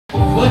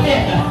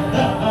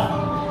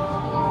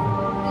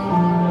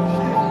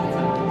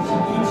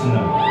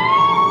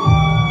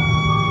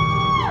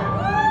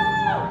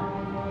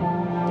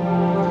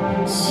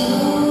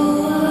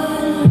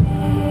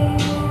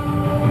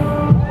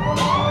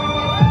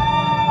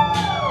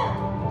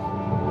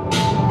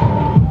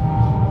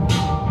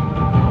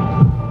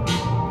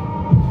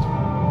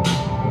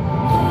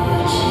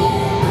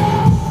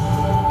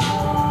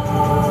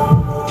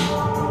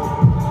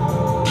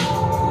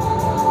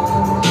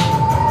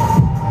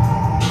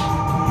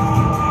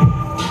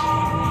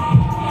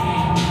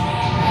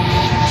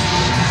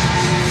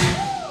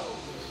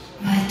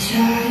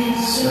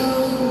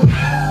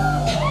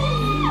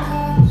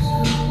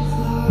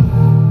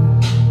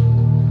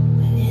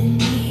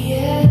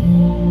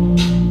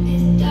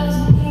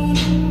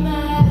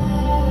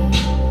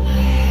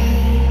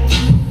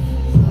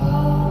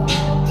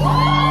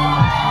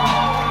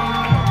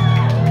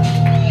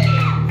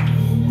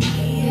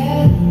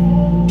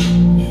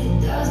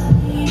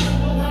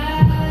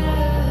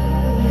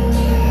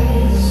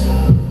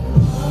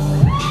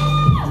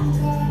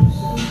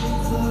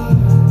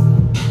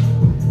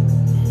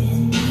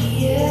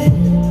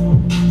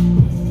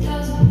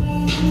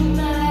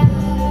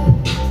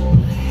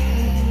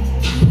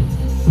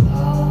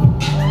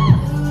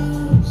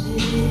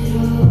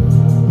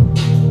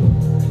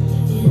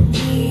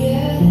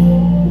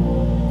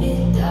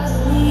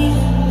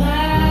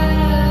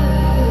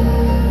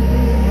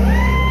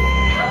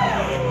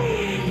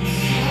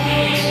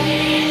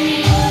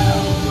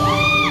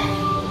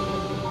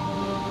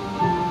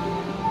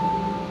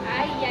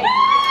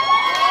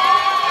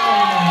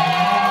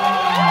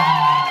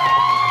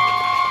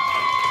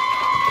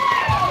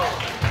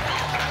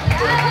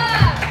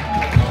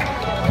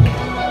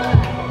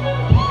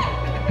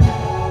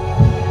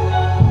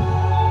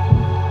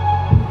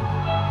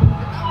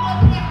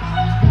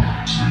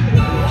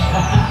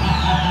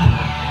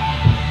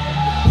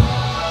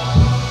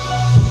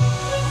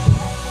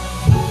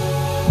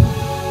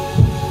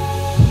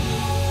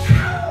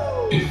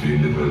If you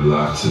live a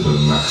life to the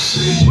max,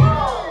 say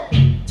yeah.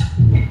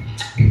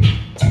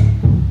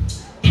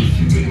 If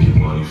you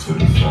making money for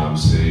the fam,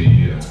 say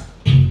yeah.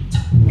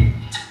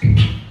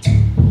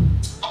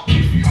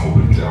 If you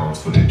hold it down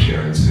for the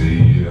gang, say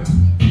yeah.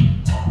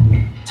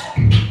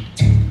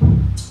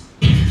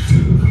 If you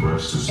feel the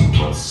pressure,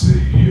 somebody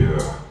say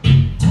yeah.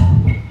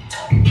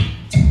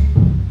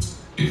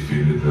 If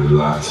you live a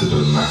life to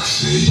the max,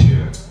 say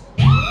yeah.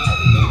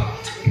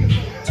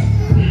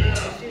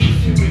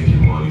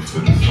 For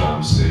the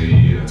fam, say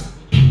yeah.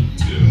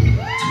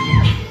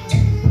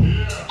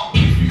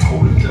 If you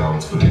hold it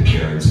down for the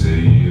gang,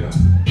 say yeah.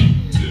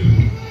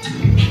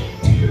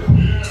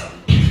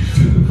 If you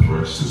feel the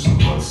pressure,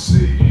 somebody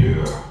say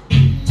yeah.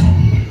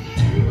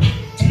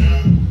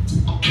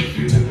 If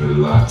you live a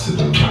life to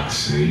the max,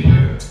 say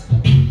yeah.